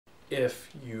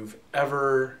if you've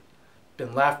ever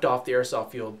been laughed off the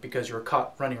airsoft field because you were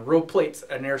caught running row plates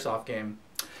at an airsoft game,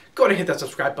 go ahead and hit that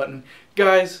subscribe button.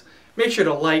 Guys, make sure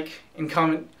to like and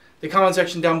comment. The comment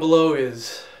section down below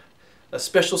is a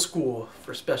special school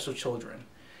for special children.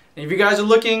 And if you guys are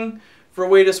looking for a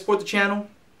way to support the channel,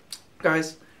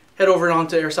 guys, head over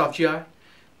onto AIRSOFT GI.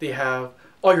 They have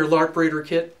all your LARP Raider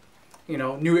kit, you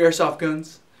know, new airsoft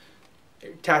guns,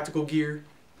 tactical gear,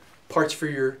 parts for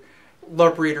your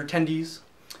LARP Raider attendees,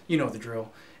 you know the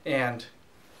drill, and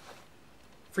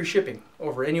free shipping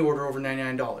over any order over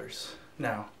 $99.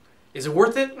 Now, is it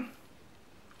worth it?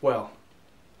 Well,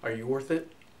 are you worth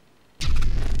it?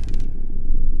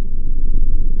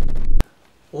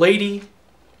 Lady,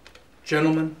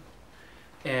 gentlemen,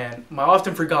 and my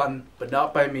often forgotten, but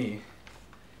not by me,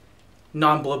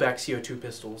 non-blowback CO2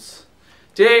 pistols.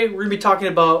 Today we're going to be talking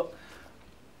about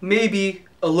maybe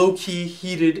a low-key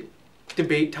heated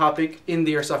debate topic in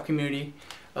the airsoft community.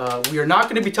 We are not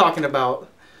going to be talking about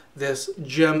this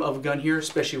gem of a gun here,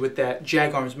 especially with that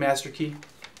Jag Arms Master Key.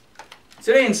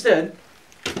 Today instead,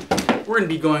 we're going to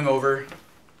be going over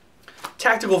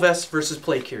tactical vests versus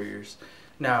plate carriers.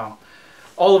 Now,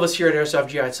 all of us here at AIRSOFT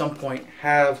GI at some point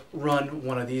have run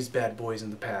one of these bad boys in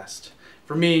the past.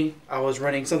 For me, I was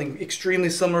running something extremely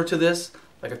similar to this,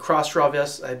 like a cross-draw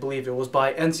vest. I believe it was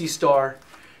by NC Star,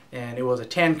 and it was a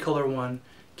tan color one.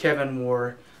 Kevin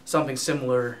wore something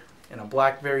similar in a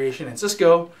black variation, and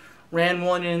Cisco ran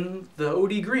one in the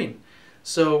OD green.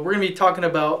 So we're going to be talking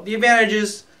about the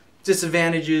advantages,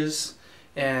 disadvantages,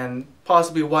 and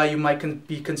possibly why you might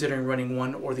be considering running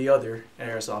one or the other at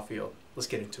airsoft field. Let's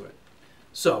get into it.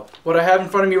 So, what I have in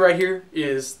front of me right here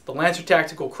is the Lancer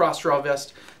Tactical Cross-Draw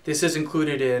Vest. This is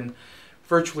included in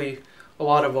virtually a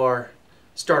lot of our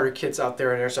starter kits out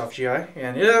there at AIRSOFT GI,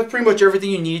 and it has pretty much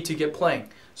everything you need to get playing.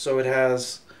 So it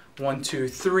has 1, 2,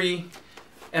 3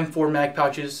 M4 mag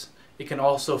pouches. It can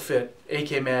also fit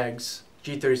AK mags,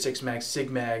 G36 mags, SIG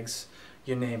mags,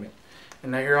 you name it.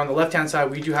 And now here on the left-hand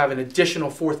side, we do have an additional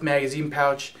 4th magazine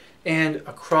pouch and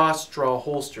a cross-draw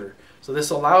holster. So this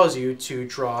allows you to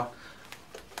draw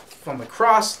from the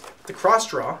cross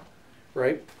draw,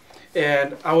 right?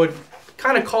 And I would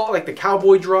kind of call it like the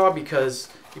cowboy draw, because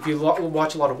if you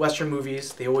watch a lot of Western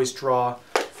movies, they always draw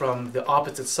from the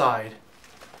opposite side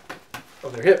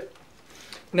of their hip.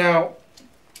 Now,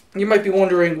 you might be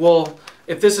wondering, well,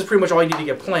 if this is pretty much all you need to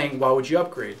get playing, why would you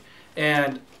upgrade?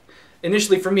 And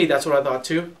initially for me, that's what I thought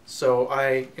too. So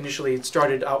I initially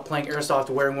started out playing airsoft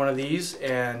wearing one of these,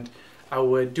 and I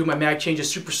would do my mag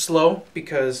changes super slow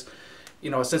because, you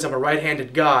know, since I'm a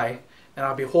right-handed guy, and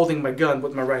I'll be holding my gun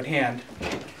with my right hand,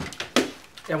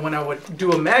 and when I would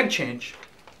do a mag change,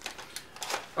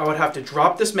 I would have to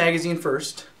drop this magazine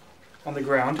first on the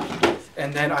ground,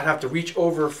 and then I'd have to reach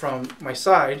over from my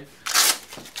side,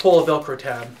 pull a Velcro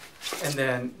tab, and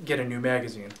then get a new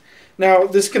magazine. Now,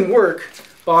 this can work,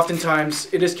 but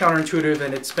oftentimes it is counterintuitive,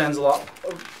 and it spends a lot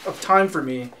of time for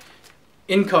me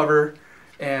in cover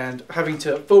and having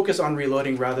to focus on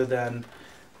reloading rather than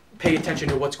pay attention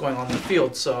to what's going on in the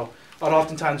field. So I'd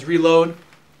oftentimes reload.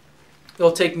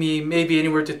 It'll take me maybe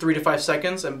anywhere to 3 to 5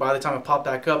 seconds, and by the time I pop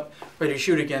back up, ready to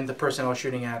shoot again, the person I was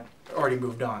shooting at already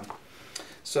moved on.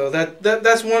 So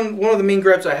that's one of the main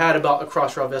gripes I had about a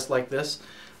cross-draw vest like this.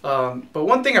 But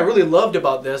one thing I really loved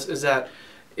about this is that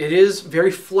it is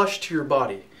very flush to your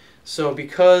body. So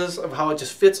because of how it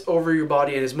just fits over your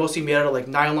body, it is mostly made out of like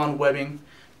nylon webbing,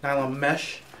 nylon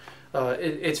mesh.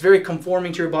 It's very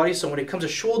conforming to your body, so when it comes to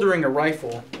shouldering a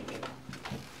rifle,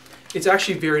 it's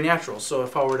actually very natural. So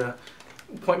if I were to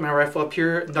point my rifle up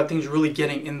here, nothing's really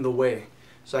getting in the way.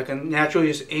 So I can naturally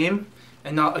just aim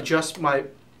and not adjust my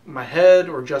head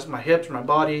or adjust my hips or my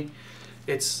body.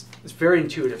 It's very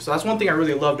intuitive. So that's one thing I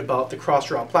really loved about the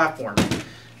cross-draw platform.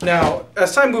 Now,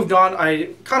 as time moved on, I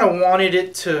kind of wanted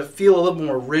it to feel a little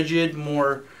more rigid,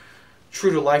 more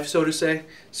true to life, so to say.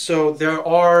 So there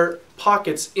are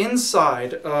pockets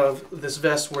inside of this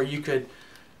vest where you could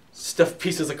stuff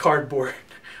pieces of cardboard,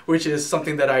 which is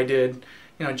something that I did,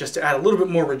 you know, just to add a little bit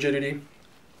more rigidity.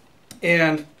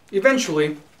 And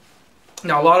eventually,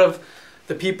 now a lot of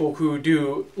the people who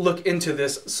do look into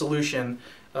this solution,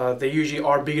 they usually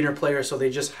are beginner players, so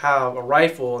they just have a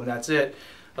rifle and that's it.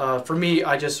 For me,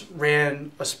 I just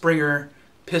ran a Springer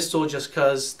pistol just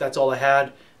because that's all I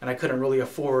had, and I couldn't really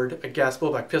afford a gas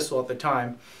blowback pistol at the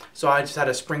time. So I just had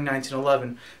a Spring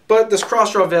 1911. But this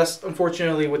cross-draw vest,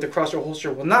 unfortunately, with the cross-draw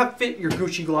holster, will not fit your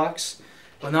Gucci Glocks,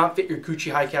 will not fit your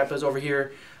Gucci high capas. Over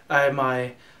here, I have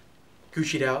my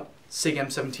Gucci'd out SIG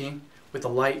M17 with a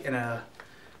light and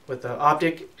with the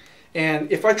optic.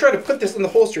 And if I try to put this in the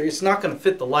holster, it's not going to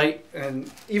fit the light, and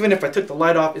even if I took the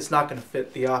light off, it's not going to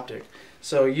fit the optic.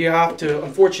 So you have to,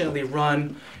 unfortunately,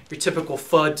 run your typical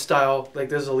FUD style, like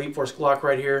this is a Elite Force Glock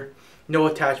right here. No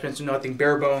attachments, nothing,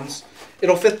 bare bones.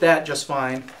 It'll fit that just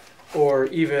fine. Or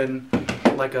even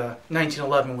like a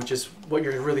 1911, which is what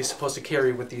you're really supposed to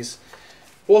carry with these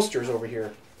holsters over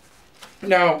here.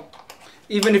 Now,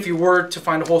 even if you were to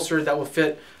find a holster that will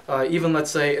fit, even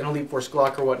let's say an Elite Force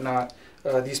Glock or whatnot,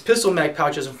 these pistol mag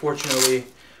pouches, unfortunately,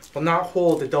 will not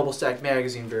hold the double stack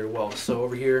magazine very well. So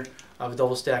over here, I have a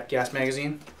double stack gas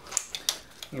magazine.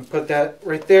 You can put that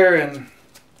right there, and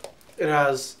it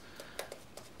has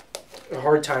a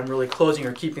hard time really closing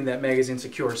or keeping that magazine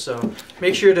secure. So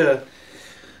make sure to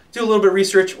do a little bit of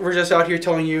research. We're just out here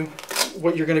telling you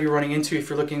what you're going to be running into if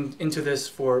you're looking into this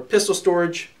for pistol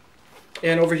storage.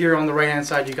 And over here on the right hand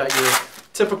side, you got your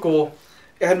typical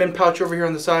admin pouch over here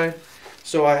on the side.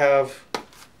 So I have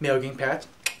mail gang pads,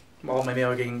 all my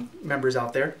mail gang members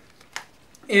out there.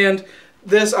 And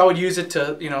this, I would use it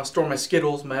to, store my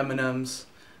Skittles, my M&Ms,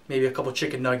 maybe a couple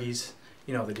chicken nuggies,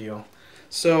 you know the deal.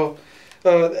 So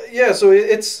yeah, so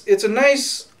it's a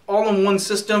nice all-in-one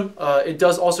system. It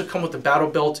does also come with the battle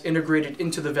belt integrated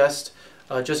into the vest,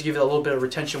 just to give it a little bit of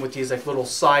retention with these like little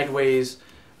sideways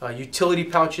utility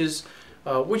pouches,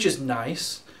 which is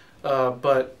nice.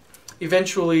 But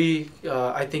eventually,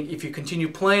 I think if you continue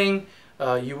playing,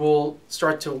 you will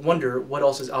start to wonder what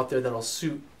else is out there that'll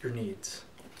suit your needs.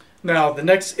 Now, the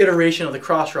next iteration of the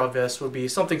cross-draw vest would be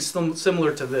something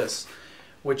similar to this,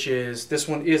 which is, this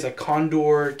one is a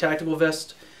Condor tactical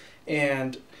vest,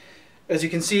 and as you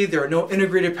can see, there are no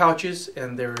integrated pouches,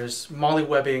 and there is MOLLE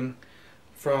webbing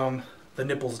from the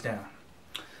nipples down.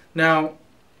 Now,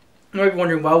 you might be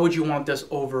wondering, why would you want this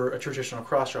over a traditional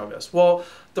cross-draw vest? Well,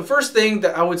 the first thing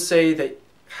that I would say that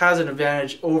has an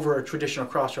advantage over a traditional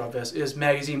cross-draw vest is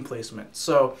magazine placement.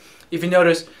 So, if you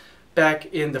notice,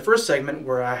 back in the first segment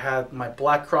where I had my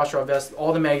black cross-draw vest,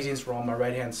 all the magazines were on my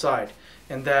right-hand side,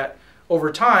 and that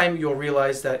over time you'll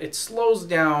realize that it slows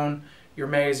down your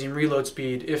magazine reload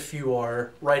speed if you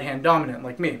are right-hand dominant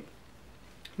like me.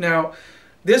 Now,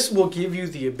 this will give you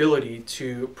the ability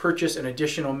to purchase an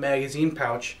additional magazine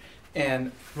pouch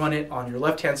and run it on your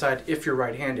left-hand side if you're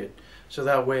right-handed. So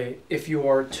that way, if you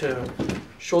are to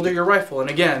shoulder your rifle, and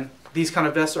again, these kind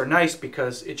of vests are nice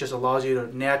because it just allows you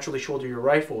to naturally shoulder your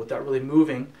rifle without really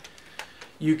moving.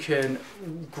 You can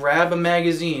grab a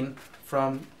magazine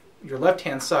from your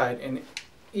left-hand side and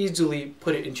easily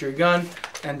put it into your gun,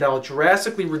 and that'll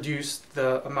drastically reduce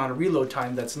the amount of reload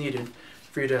time that's needed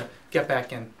for you to get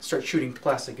back and start shooting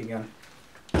plastic again.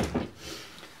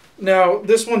 Now,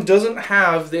 this one doesn't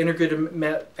have the integrated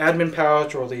admin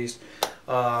pouch or these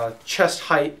chest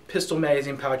height pistol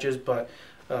magazine pouches, but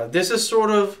this is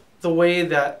sort of the way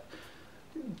that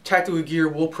tactical gear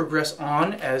will progress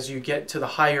on as you get to the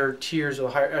higher tiers or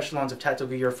the higher echelons of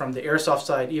tactical gear, from the airsoft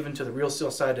side even to the real steel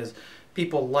side, as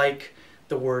people like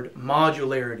the word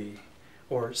modularity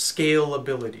or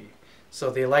scalability. So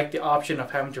they like the option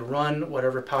of having to run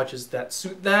whatever pouches that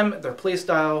suit them, their play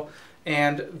style,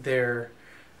 and their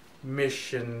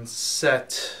mission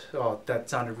set. Oh,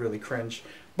 that sounded really cringe,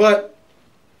 but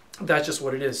that's just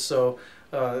what it is. So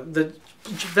the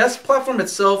vest platform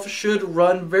itself should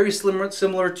run very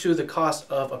similar to the cost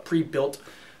of a pre-built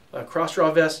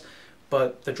cross-draw vest,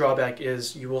 but the drawback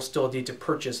is you will still need to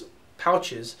purchase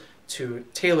pouches to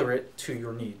tailor it to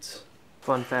your needs.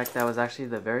 Fun fact, that was actually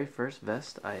the very first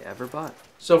vest I ever bought.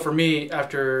 So for me,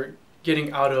 after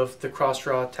getting out of the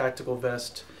cross-draw tactical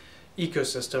vest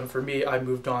ecosystem, for me, I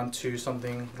moved on to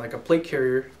something like a plate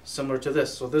carrier similar to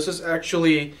this. So this is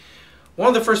actually one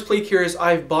of the first plate carriers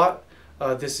I've bought.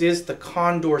 This is the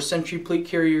Condor Sentry plate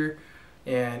carrier,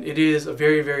 and it is a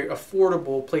very, very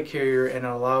affordable plate carrier, and it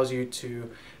allows you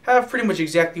to have pretty much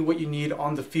exactly what you need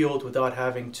on the field without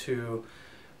having to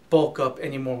bulk up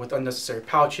anymore with unnecessary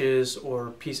pouches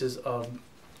or pieces of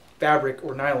fabric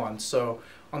or nylon. So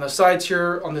on the sides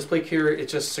here on this plate carrier,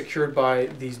 it's just secured by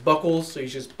these buckles, so you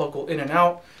just buckle in and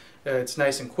out. It's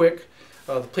nice and quick.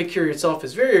 The plate carrier itself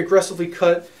is very aggressively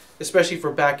cut, especially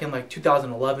for back in like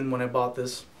 2011 when I bought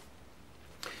this.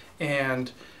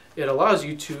 And it allows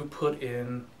you to put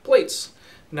in plates.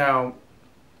 Now,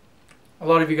 a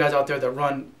lot of you guys out there that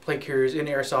run plate carriers in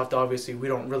airsoft, obviously we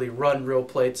don't really run real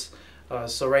plates.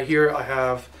 So right here I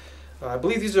have, I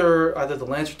believe these are either the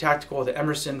Lancer Tactical or the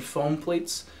Emerson foam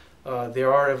plates. They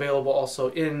are available also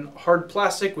in hard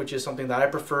plastic, which is something that I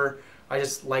prefer. I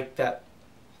just like that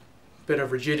bit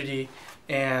of rigidity.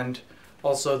 And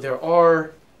also there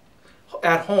are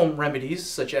at-home remedies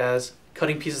such as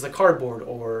cutting pieces of cardboard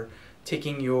or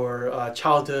taking your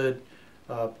childhood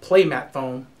play mat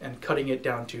foam and cutting it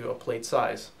down to a plate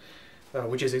size,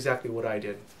 which is exactly what I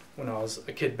did when I was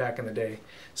a kid back in the day.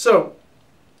 So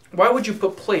why would you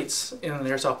put plates in an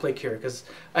airsoft plate carrier? Because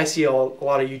I see a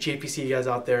lot of you JPC guys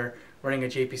out there running a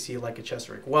JPC like a chest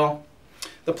rig. Well,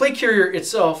 the plate carrier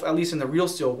itself, at least in the real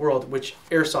steel world, which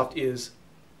Airsoft is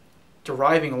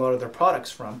deriving a lot of their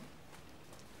products from,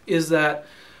 is that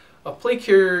a plate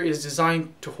carrier is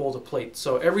designed to hold a plate.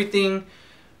 So everything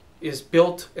is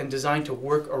built and designed to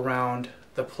work around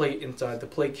the plate inside the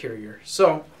plate carrier.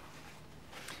 So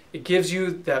it gives you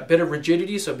that bit of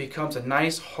rigidity, so it becomes a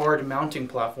nice hard mounting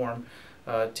platform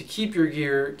to keep your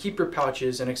gear, keep your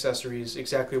pouches and accessories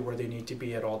exactly where they need to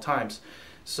be at all times.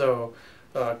 So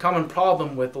a common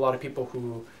problem with a lot of people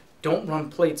who don't run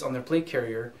plates on their plate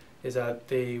carrier is that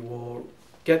they will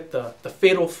get the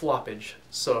fatal floppage.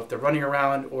 So if they're running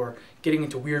around or getting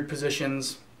into weird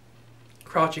positions,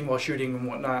 crouching while shooting and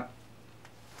whatnot,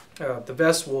 the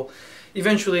vest will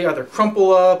eventually either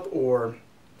crumple up or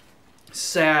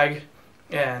sag,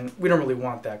 and we don't really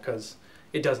want that because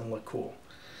it doesn't look cool.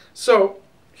 So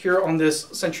here on this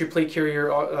Century plate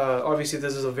carrier, obviously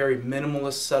this is a very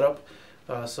minimalist setup,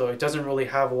 so it doesn't really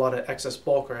have a lot of excess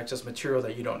bulk or excess material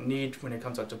that you don't need when it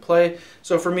comes out to play.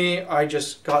 So for me, I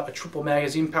just got a triple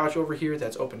magazine pouch over here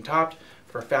that's open topped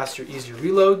for faster, easier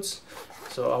reloads.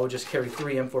 So I would just carry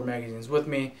 3 M4 magazines with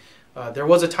me. There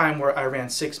was a time where I ran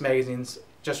 6 magazines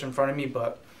just in front of me,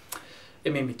 but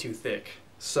it made me too thick.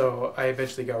 So I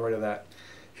eventually got rid of that.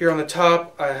 Here on the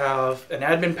top, I have an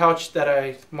admin pouch that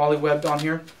I molly-webbed on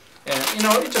here. And, you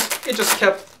know, it just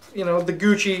kept, you know, the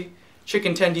Gucci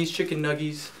chicken tendies, chicken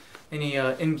nuggies, any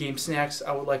in-game snacks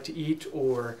I would like to eat,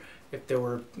 or if there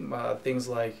were things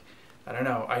like, I don't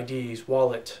know, IDs,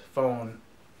 wallet, phone,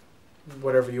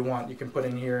 whatever you want, you can put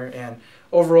in here. And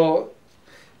overall,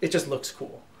 it just looks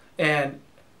cool. And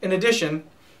in addition,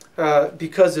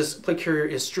 because this plate carrier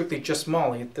is strictly just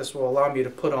molly, this will allow me to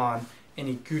put on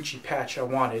any Gucci patch I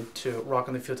wanted to rock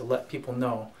on the field to let people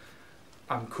know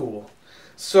I'm cool.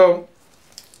 So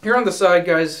here on the side,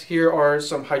 guys, here are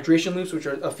some hydration loops, which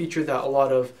are a feature that a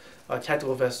lot of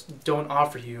tactical vests don't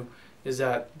offer you, is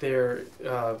that they're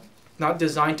not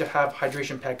designed to have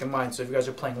hydration pack in mind. So if you guys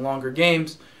are playing longer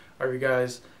games, or if you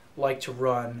guys like to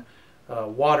run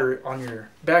water on your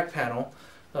back panel,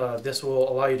 this will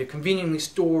allow you to conveniently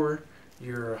store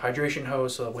your hydration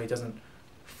hose so that way it doesn't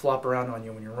flop around on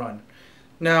you when you run.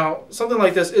 Now, something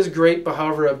like this is great, but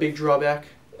however, a big drawback,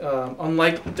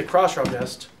 unlike the cross-route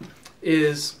vest,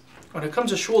 is when it comes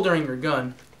to shouldering your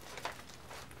gun,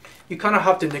 you kind of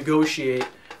have to negotiate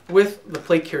with the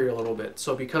plate carrier a little bit.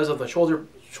 So because of the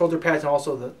shoulder pads and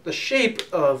also the shape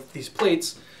of these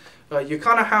plates, you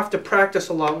kind of have to practice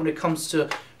a lot when it comes to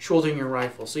shouldering your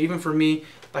rifle. So even for me,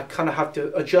 I kind of have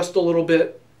to adjust a little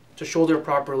bit to shoulder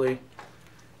properly,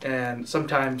 and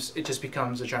sometimes it just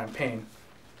becomes a giant pain.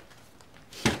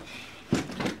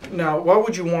 Now, why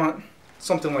would you want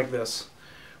something like this?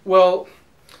 Well,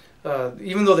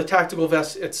 even though the tactical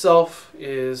vest itself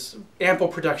is ample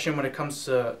protection when it comes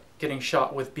to getting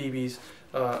shot with BBs,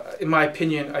 in my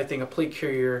opinion, I think a plate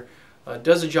carrier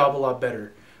does the job a lot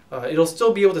better. It'll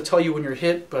still be able to tell you when you're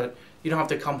hit, but you don't have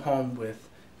to come home with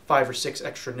 5 or 6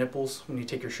 extra nipples when you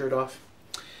take your shirt off.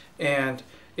 And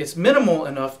it's minimal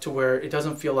enough to where it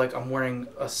doesn't feel like I'm wearing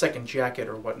a second jacket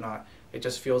or whatnot. It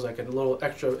just feels like a little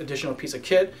extra additional piece of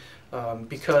kit,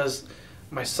 because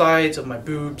my sides of my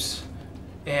boobs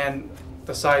and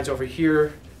the sides over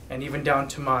here and even down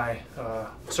to my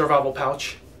survival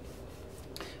pouch,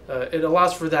 it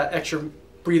allows for that extra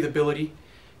breathability,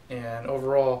 and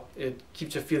overall it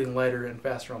keeps you feeling lighter and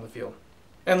faster on the field.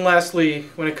 And lastly,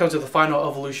 when it comes to the final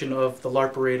evolution of the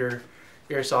LARPerator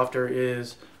Airsofter,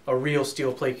 is a real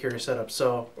steel plate carrier setup.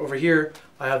 So over here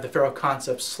I have the Ferro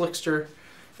Concepts Slickster,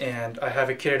 and I have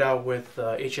it kitted out with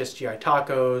HSGI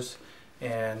tacos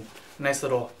and a nice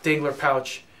little dangler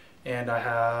pouch, and I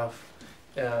have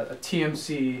a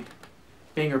TMC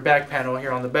banger back panel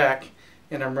here on the back,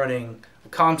 and I'm running a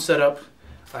comm setup.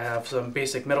 I have some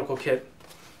basic medical kit.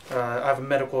 I have a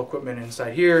medical equipment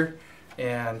inside here,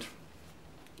 and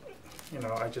you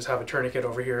know, I just have a tourniquet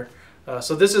over here.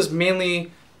 So this is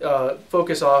mainly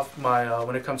focus off my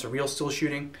when it comes to real steel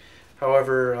shooting.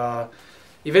 However,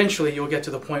 eventually you'll get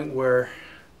to the point where,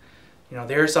 you know,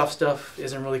 the airsoft stuff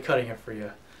isn't really cutting it for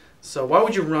you. So why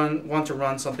would you want to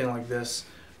run something like this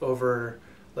over,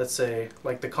 let's say,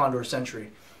 like the Condor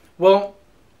Century? Well,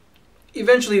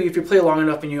 eventually, if you play long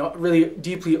enough and you really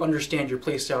deeply understand your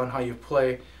play style and how you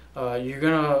play, you're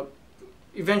gonna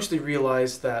eventually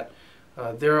realize that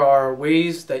there are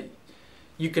ways that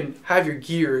you can have your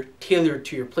gear tailored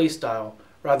to your play style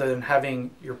rather than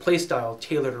having your play style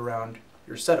tailored around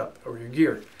your setup or your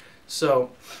gear.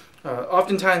 So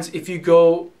oftentimes if you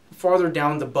go farther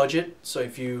down the budget, so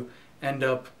if you end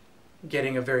up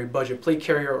getting a very budget plate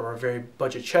carrier or a very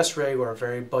budget chest rig or a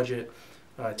very budget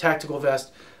tactical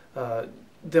vest,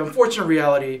 the unfortunate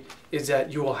reality is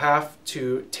that you will have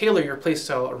to tailor your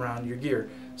playstyle around your gear.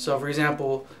 So for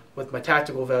example, with my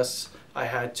tactical vests, I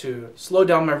had to slow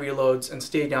down my reloads and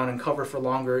stay down and cover for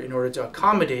longer in order to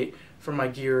accommodate for my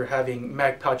gear having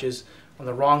mag pouches on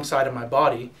the wrong side of my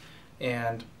body,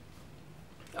 and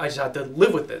I just had to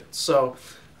live with it. So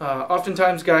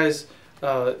oftentimes, guys,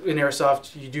 in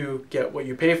Airsoft, you do get what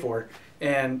you pay for,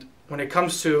 and when it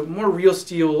comes to more real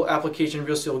steel application,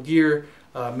 real steel gear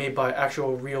made by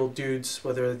actual real dudes,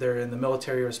 whether they're in the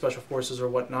military or special forces or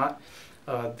whatnot,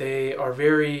 they are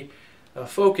very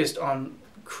focused on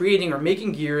creating or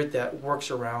making gear that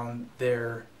works around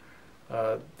their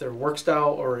work style,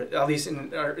 or at least in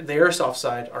the airsoft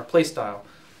side, our play style.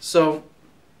 So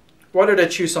why did I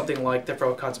choose something like the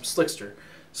Feral Concept Slickster?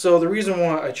 So the reason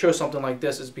why I chose something like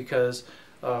this is because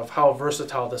of how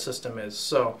versatile the system is.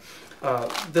 So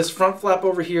this front flap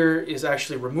over here is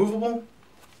actually removable.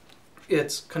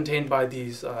 It's contained by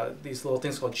these little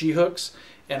things called G-hooks,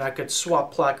 and I could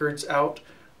swap placards out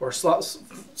or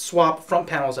swap front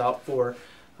panels out for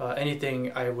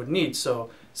anything I would need. So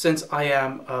since I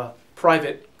am a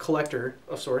private collector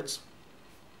of sorts,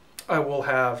 I will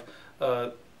have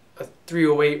a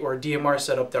 308 or a DMR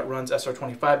setup that runs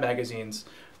SR25 magazines,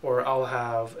 or I'll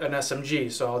have an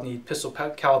SMG, so I'll need pistol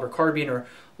caliber carbine or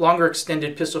longer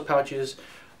extended pistol pouches,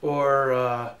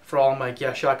 or for all my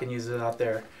gas shotgun users out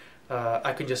there,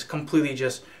 I can just completely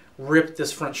just rip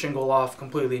this front shingle off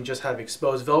completely and just have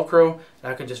exposed Velcro,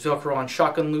 and I can just Velcro on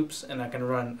shotgun loops, and I can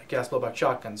run a gas blowback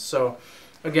shotguns. So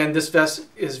again, this vest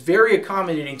is very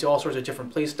accommodating to all sorts of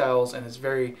different play styles, and it's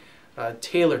very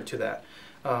tailored to that.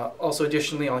 Also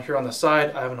additionally, on here on the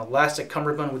side, I have an elastic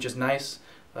cummerbund, which is nice.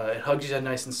 It hugs you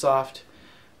nice and soft,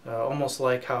 almost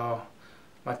like how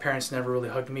my parents never really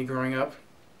hugged me growing up.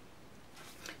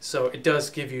 So it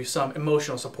does give you some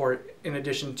emotional support in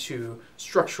addition to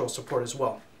structural support as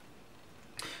well.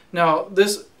 Now,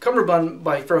 this cummerbund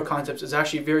by Feral Concepts is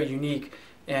actually very unique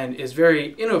and is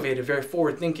very innovative, very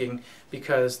forward-thinking,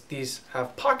 because these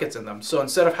have pockets in them. So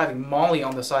instead of having MOLLE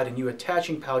on the side and you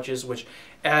attaching pouches which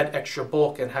add extra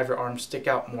bulk and have your arms stick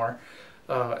out more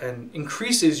and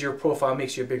increases your profile,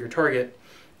 makes you a bigger target,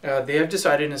 they have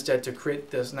decided instead to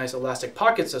create this nice elastic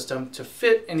pocket system to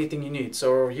fit anything you need.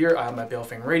 So over here I have my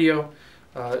Balefang radio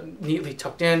neatly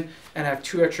tucked in, and I have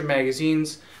 2 extra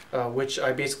magazines which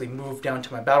I basically move down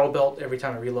to my battle belt every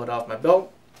time I reload off my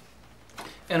belt.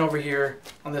 And over here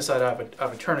on this side I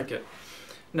have a tourniquet.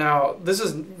 Now this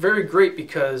is very great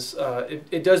because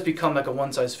it does become like a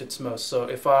one-size-fits-most. So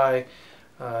if I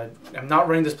am not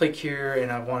running this plate carrier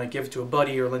and I want to give it to a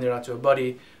buddy or lend it out to a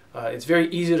buddy, it's very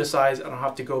easy to size. I don't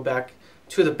have to go back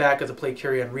to the back of the plate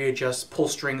carrier and readjust, pull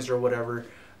strings or whatever.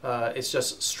 It's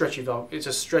just stretchy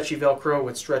Velcro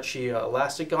with stretchy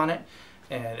elastic on it,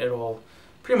 and it'll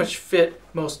pretty much fit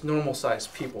most normal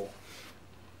sized people.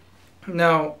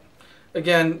 Now,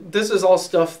 again, this is all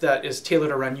stuff that is tailored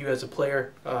around you as a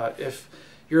player. If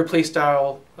your play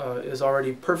style is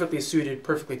already perfectly suited,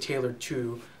 perfectly tailored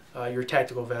to your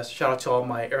tactical vest, shout out to all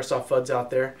my Airsoft FUDs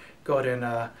out there. Go ahead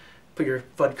and put your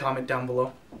FUD comment down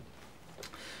below.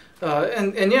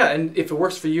 And yeah, and if it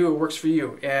works for you, it works for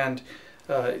you. And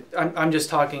I'm just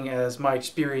talking as my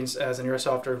experience as an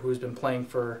Airsofter who's been playing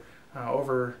for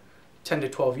over 10 to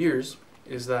 12 years,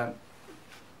 is that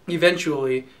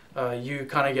eventually you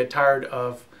kind of get tired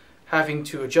of having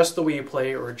to adjust the way you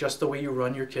play or adjust the way you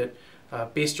run your kit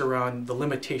based around the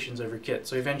limitations of your kit.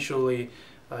 So eventually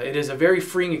it is a very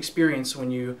freeing experience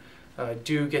when you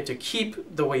do get to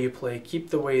keep the way you play, keep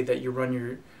the way that you run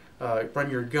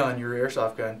your gun, your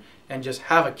airsoft gun, and just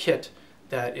have a kit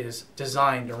that is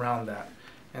designed around that.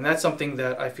 And that's something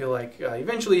that I feel like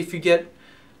eventually, if you get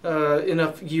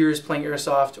enough years playing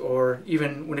airsoft, or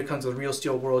even when it comes to the real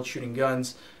steel world shooting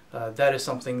guns, that is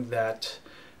something that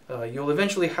you'll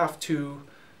eventually have to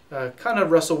kind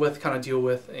of wrestle with, kind of deal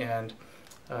with. And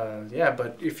yeah,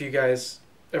 but if you guys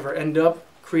ever end up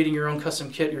creating your own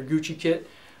custom kit, your Gucci kit,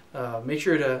 make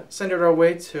sure to send it our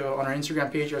way on our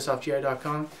Instagram page,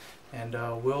 airsoftgi.com, and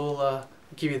we'll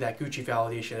give you that Gucci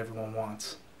validation everyone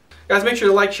wants. Guys, make sure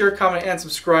to like, share, comment, and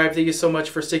subscribe. Thank you so much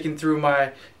for sticking through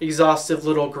my exhaustive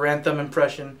little Grand Thumb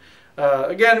impression.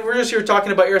 Again, we're just here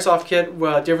talking about airsoft kit,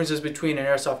 differences between an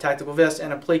airsoft tactical vest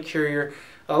and a plate carrier.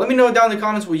 Let me know down in the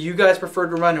comments what you guys prefer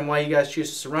to run and why you guys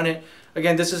choose to run it.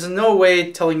 Again, this is in no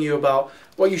way telling you about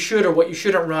what you should or what you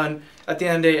shouldn't run. At the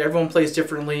end of the day, everyone plays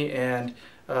differently, and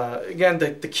Again,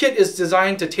 the kit is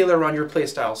designed to tailor around your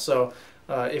playstyle. So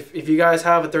if you guys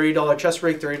have a $30 chest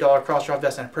rig, $30 cross-drop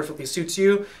vest, and it perfectly suits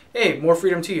you, hey, more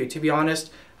freedom to you. To be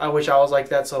honest, I wish I was like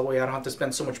that, so I don't have to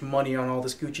spend so much money on all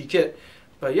this Gucci kit.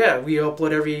 But yeah, we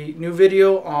upload every new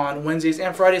video on Wednesdays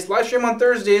and Fridays, live stream on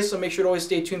Thursdays, so make sure to always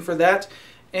stay tuned for that.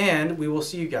 And we will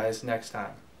see you guys next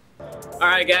time.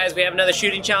 Alright guys, we have another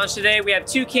shooting challenge today. We have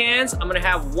 2 cans. I'm going to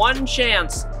have 1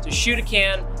 chance to shoot a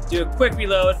can, do a quick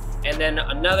reload, and then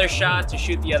another shot to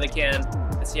shoot the other can.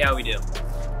 Let's see how we do.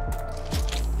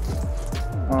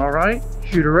 Alright,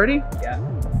 shooter ready? Yeah.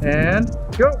 And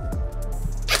go!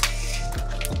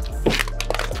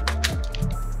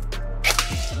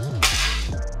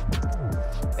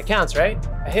 That counts, right?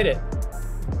 I hit it.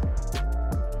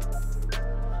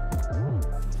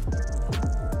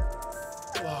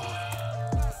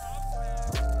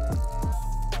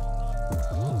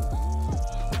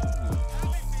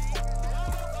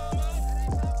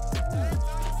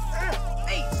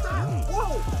 Hey, stop!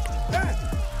 Whoa!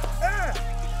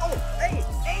 Oh, hey,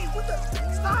 what the?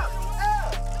 Stop!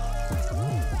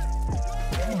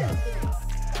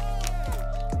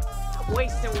 I'm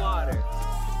wasting water.